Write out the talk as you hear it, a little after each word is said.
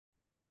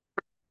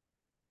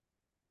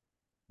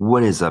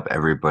What is up,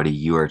 everybody?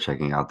 You are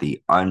checking out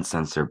the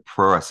Uncensored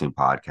Pro Wrestling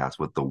Podcast,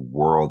 what the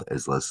world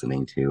is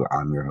listening to.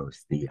 I'm your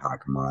host, the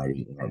Hot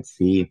Commodity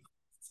NC,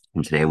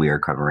 and today we are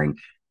covering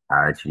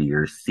Attitude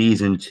Year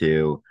Season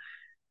 2.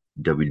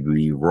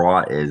 WWE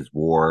Raw is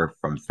War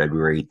from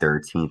February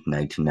 13th,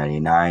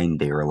 1999.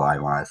 They were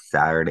live on a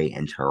Saturday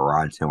in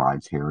Toronto,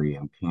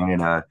 Ontario,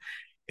 Canada.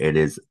 It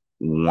is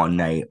one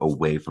night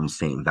away from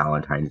St.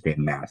 Valentine's Day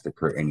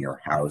Massacre in your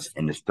house.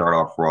 And to start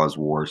off Raw's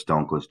War,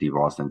 Stone Cold Steve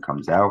Austin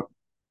comes out.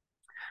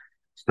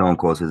 Stone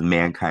Cold says,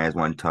 Mankind is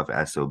one tough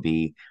SOB.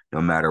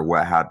 No matter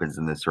what happens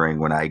in this ring,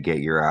 when I get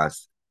your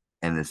ass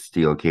in the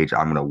steel cage,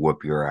 I'm going to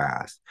whoop your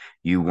ass.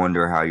 You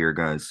wonder how you're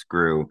going to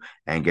screw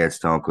and get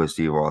Stone Cold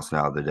Steve Austin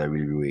out of the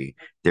WWE.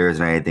 There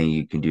isn't anything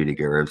you can do to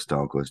get rid of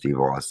Stone Cold Steve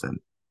Austin.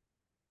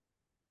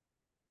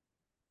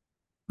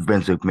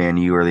 Vince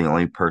McMahon, you are the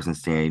only person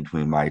standing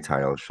between my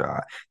title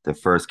shot. The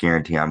first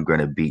guarantee I'm going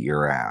to beat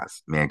your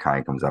ass.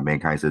 Mankind comes out.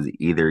 Mankind says,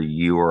 either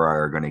you or I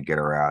are going to get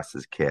our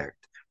asses kicked.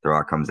 The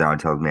Rock comes out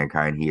and tells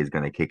Mankind he is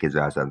going to kick his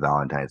ass at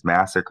Valentine's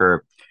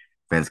Massacre.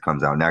 Vince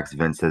comes out next.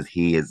 Vince says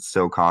he is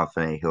so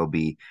confident he'll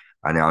be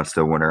announced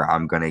the winner.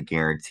 I'm going to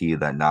guarantee you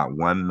that not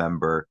one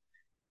member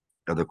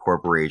of the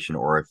corporation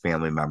or a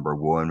family member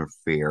will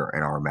interfere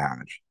in our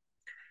match.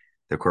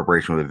 The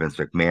corporation with Vince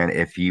McMahon.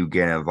 If you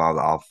get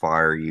involved, I'll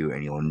fire you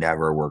and you'll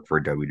never work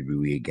for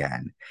WWE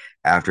again.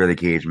 After the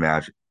cage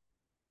match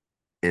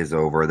is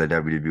over, the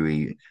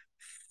WWE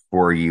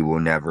for you will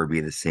never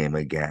be the same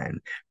again.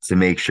 To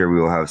make sure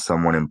we will have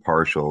someone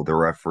impartial, the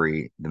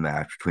referee, the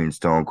match between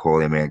Stone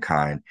Cold and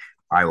Mankind,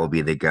 I will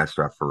be the guest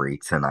referee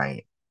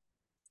tonight.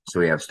 So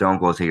we have Stone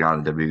Cold taking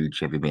on the WWE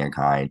champion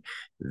Mankind.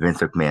 Vince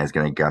McMahon is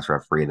going to guest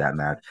referee that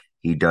match.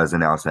 He does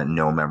announce that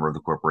no member of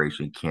the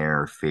corporation can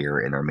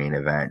interfere in their main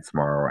event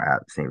tomorrow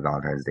at St.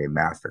 Valentine's Day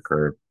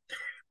Massacre.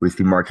 We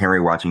see Mark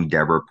Henry watching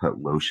Deborah put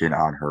lotion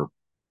on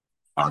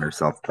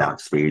herself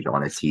backstage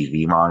on a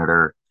TV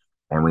monitor.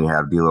 And we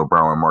have D'Lo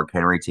Brown and Mark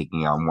Henry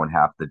taking on one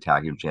half of the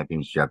tag team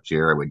champions, Jeff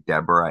Jarrett, with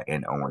Deborah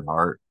and Owen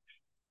Hart.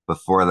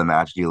 Before the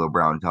match, D'Lo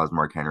Brown tells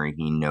Mark Henry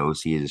he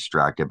knows he is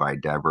distracted by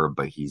Deborah,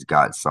 but he's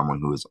got someone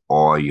who is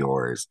all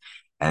yours.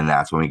 And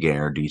that's when we get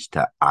introduced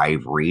to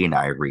Ivory, and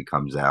Ivory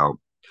comes out.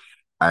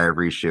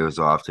 Ivory shows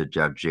off to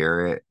Jeff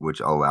Jarrett, which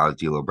allows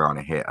D'Lo Brown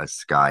to hit a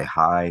sky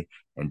high,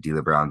 and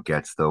D'Lo Brown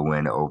gets the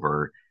win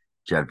over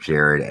Jeff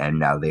Jarrett. And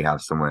now they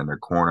have someone in their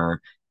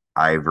corner.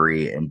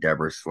 Ivory and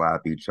Deborah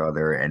slap each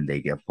other, and they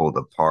get pulled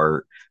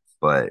apart.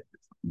 But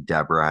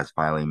Deborah has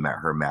finally met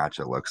her match,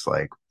 it looks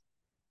like.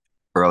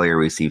 Earlier,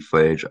 we see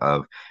footage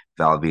of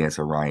Val Venis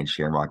and Ryan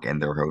Shamrock in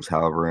their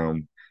hotel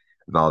room.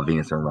 Val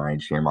Venis and Ryan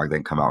Shamrock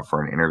then come out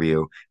for an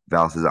interview.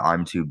 Val says,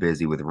 I'm too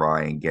busy with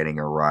Ryan getting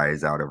a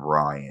rise out of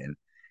Ryan.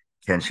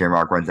 Ken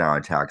Shamrock runs out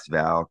and attacks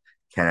Val.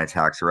 Ken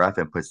attacks ref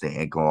and puts the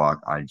ankle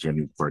lock on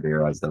Jimmy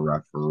Cordero as the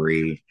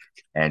referee.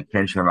 And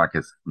Ken Shamrock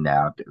has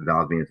snapped.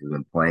 Val Venis has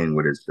been playing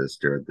with his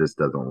sister. This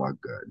doesn't look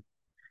good.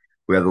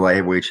 We have the light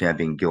heavyweight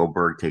champion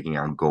Gilbert taking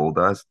on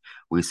Goldust.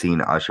 We've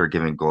seen Usher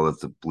giving Goldust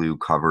the blue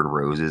covered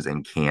roses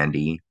and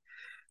candy.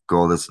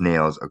 Goldust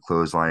nails a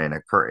clothesline and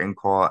a curtain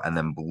call, and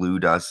then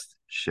Bluedust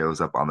shows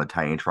up on the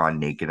Titantron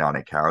naked on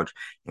a couch,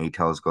 and he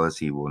tells Goldust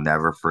he will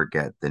never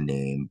forget the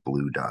name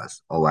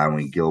Bluedust,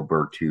 allowing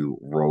Gilbert to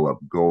roll up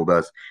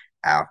Goldust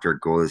after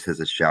Goldust has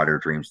a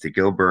shattered dreams to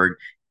Gilbert,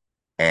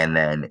 and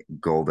then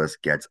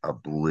Goldust gets a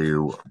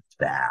blue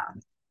bath.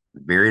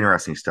 Very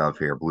interesting stuff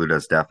here.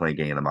 Bluedust definitely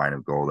getting in the mind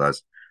of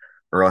Goldust.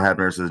 Earl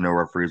Hebner says no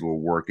referees will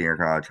work the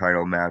Intercontinental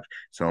title match.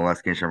 So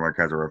unless Ken Shamrock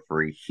has a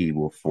referee, he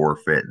will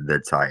forfeit the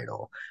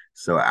title.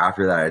 So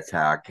after that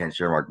attack, Ken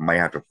Shamrock might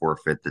have to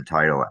forfeit the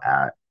title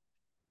at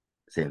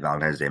St.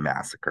 Valentine's Day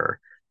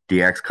Massacre.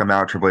 DX come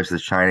out. Triple H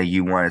says, Chyna,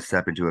 you want to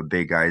step into a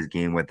big guy's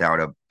game without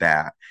a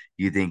bat.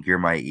 You think you're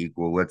my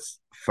equal. Let's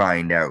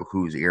find out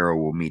whose arrow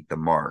will meet the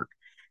mark.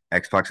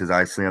 X-Pac says,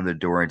 I slammed the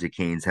door into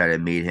Kane's head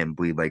and made him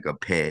bleed like a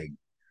pig.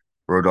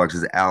 Road Dogg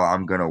says, Al,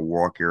 I'm gonna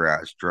walk your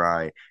ass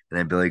dry. And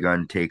then Billy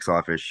Gunn takes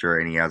off his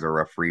shirt and he has a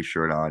referee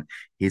shirt on.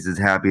 He says,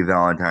 Happy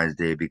Valentine's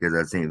Day, because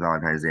at St.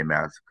 Valentine's Day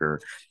Massacre,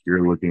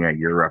 you're looking at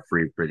your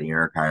referee for the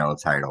Intercontinental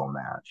title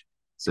match.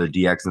 So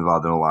DX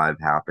involved in a lot of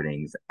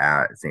happenings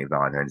at St.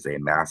 Valentine's Day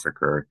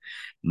Massacre.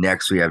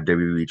 Next, we have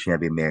WWE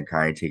Champion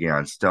Mankind taking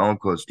on Stone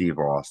Cold Steve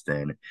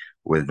Austin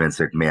with Vince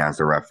McMahon as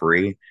the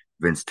referee.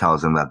 Vince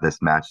tells him that this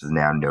match is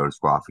now no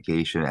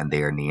disqualification and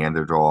they are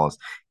Neanderthals.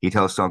 He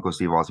tells Stone Cold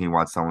Steve Austin he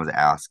wants someone's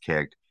ass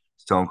kicked.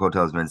 Stone Cold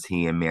tells Vince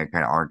he and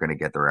Mankind aren't going to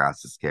get their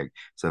asses kicked.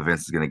 So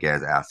Vince is going to get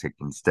his ass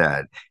kicked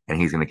instead, and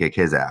he's going to kick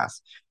his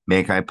ass.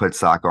 Mankind puts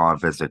Socko on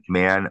Vince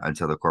McMahon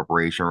until the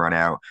corporation run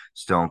out.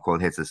 Stone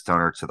Cold hits a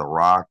stunner to The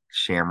Rock,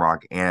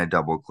 Shamrock, and a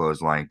double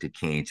clothesline to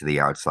Kane to the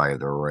outside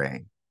of the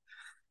ring.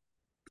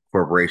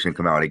 Corporation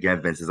come out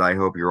again. Vince says, I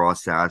hope you're all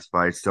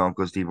satisfied. Stone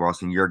Cold Steve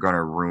Austin, you're going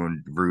to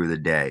rue the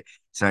day.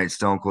 Tonight,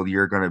 Stone Cold,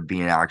 you're going to be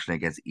in action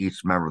against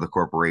each member of the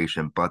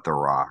corporation but The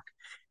Rock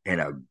in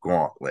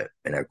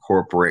a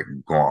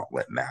corporate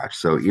gauntlet match.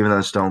 So even though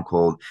Stone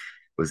Cold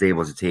was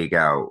able to take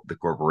out the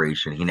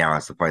corporation, he now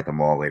has to fight them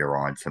all later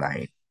on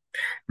tonight.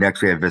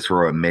 Next, we have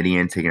Visceral and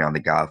Midian taking on the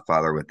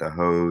Godfather with the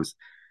hose.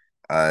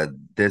 Uh,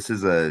 this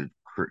is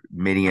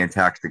Midian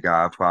attacks the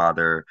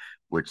Godfather,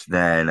 which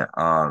then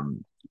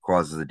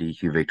causes a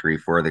DQ victory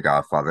for the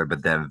Godfather.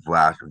 But then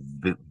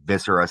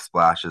Viscera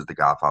splashes the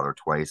Godfather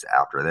twice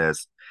after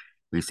this.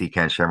 We see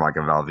Ken Shamrock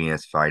and Val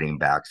Venis fighting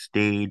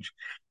backstage.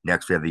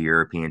 Next, we have the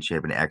European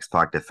champion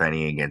X-Pac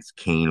defending against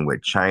Kane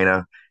with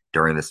Chyna.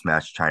 During this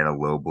match, Chyna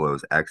low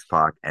blows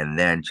X-Pac, and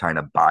then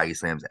Chyna body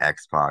slams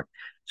X-Pac.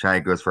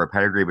 Chyna goes for a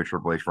pedigree, but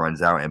Triple H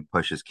runs out and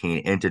pushes Kane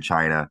into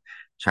Chyna.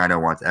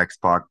 Chyna wants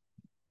X-Pac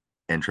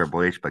and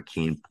Triple H, but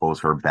Kane pulls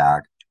her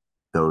back.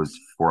 Those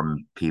four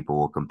people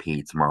will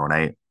compete tomorrow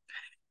night.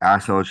 Al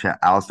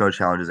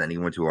challenges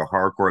anyone to a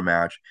hardcore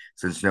match.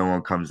 Since no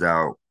one comes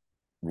out,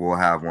 we'll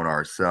have one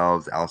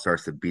ourselves. Al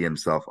starts to beat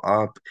himself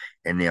up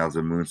and nails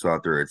a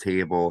moonsault through a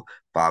table.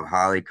 Bob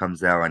Holly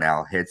comes out and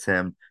Al hits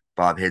him.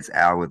 Bob hits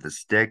Al with a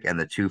stick, and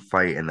the two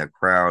fight in the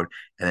crowd.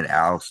 And then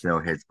Al Snow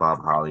hits Bob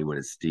Holly with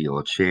a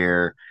steel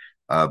chair.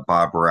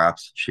 Bob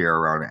wraps a chair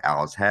around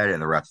Al's head,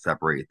 and the refs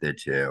separate the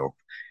two.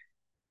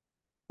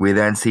 We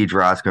then see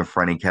Droz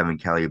confronting Kevin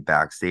Kelly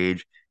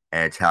backstage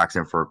and attacks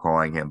him for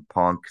calling him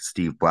punk.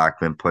 Steve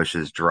Blackman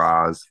pushes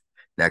Droz.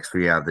 Next,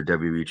 we have the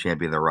WWE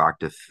champion, The Rock,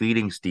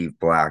 defeating Steve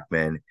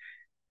Blackman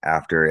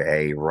after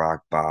a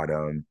rock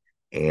bottom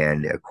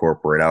and a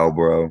corporate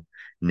elbow.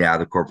 Now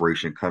the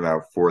corporation come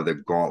out for the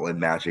gauntlet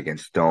match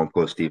against Stone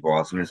Cold Steve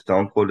Austin. And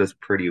Stone Cold does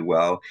pretty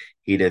well.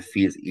 He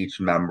defeats each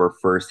member.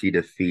 First, he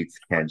defeats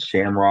Ken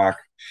Shamrock.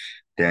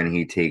 Then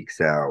he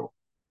takes out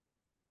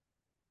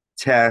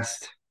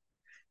Test.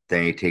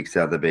 Then he takes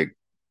out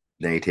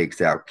then he takes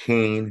out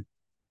Kane,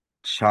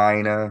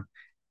 Chyna,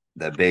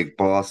 the big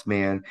boss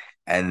man,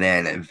 and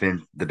then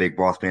the big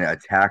boss man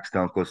attacks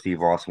Stone Cold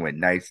Steve Austin with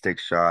nightstick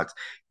shots.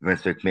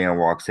 Vince McMahon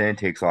walks in,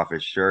 takes off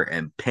his shirt,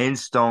 and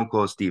pins Stone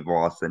Cold Steve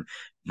Austin.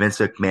 Vince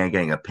McMahon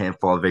getting a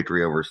pinfall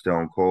victory over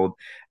Stone Cold.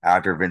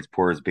 After Vince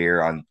pours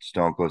beer on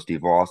Stone Cold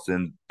Steve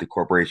Austin, the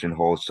corporation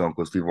holds Stone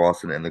Cold Steve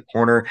Austin in the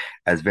corner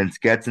as Vince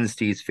gets in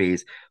Steve's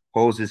face,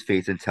 holds his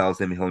face, and tells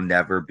him he'll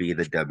never be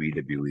the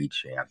WWE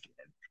champion.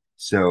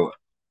 So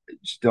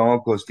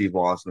Stone Cold Steve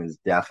Austin is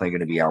definitely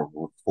going to be out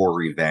for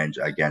revenge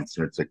against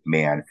Vince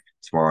McMahon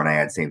tomorrow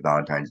night at St.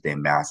 Valentine's Day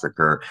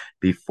Massacre.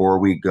 Before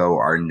we go,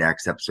 our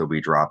next episode will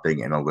be dropping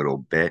in a little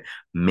bit.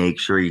 Make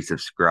sure you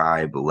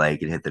subscribe,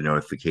 like, and hit the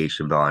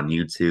notification bell on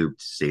YouTube to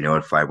stay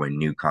notified when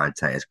new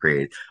content is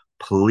created.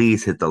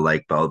 Please hit the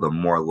like bell. The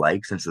more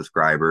likes and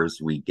subscribers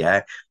we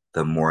get,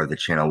 the more the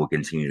channel will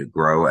continue to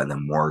grow and the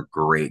more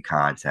great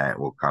content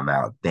will come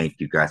out. Thank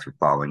you guys for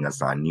following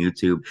us on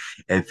YouTube.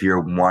 If you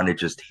want to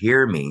just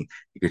hear me,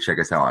 you can check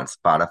us out on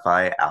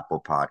Spotify,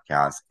 Apple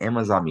Podcasts,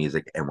 Amazon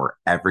Music, and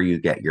wherever you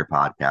get your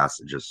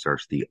podcasts. Just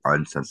search the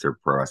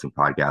Uncensored Pro Wrestling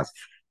Podcast.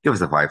 Give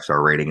us a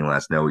 5-star rating and let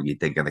us know what you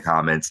think in the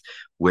comments.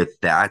 With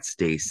that,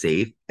 stay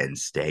safe and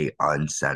stay uncensored.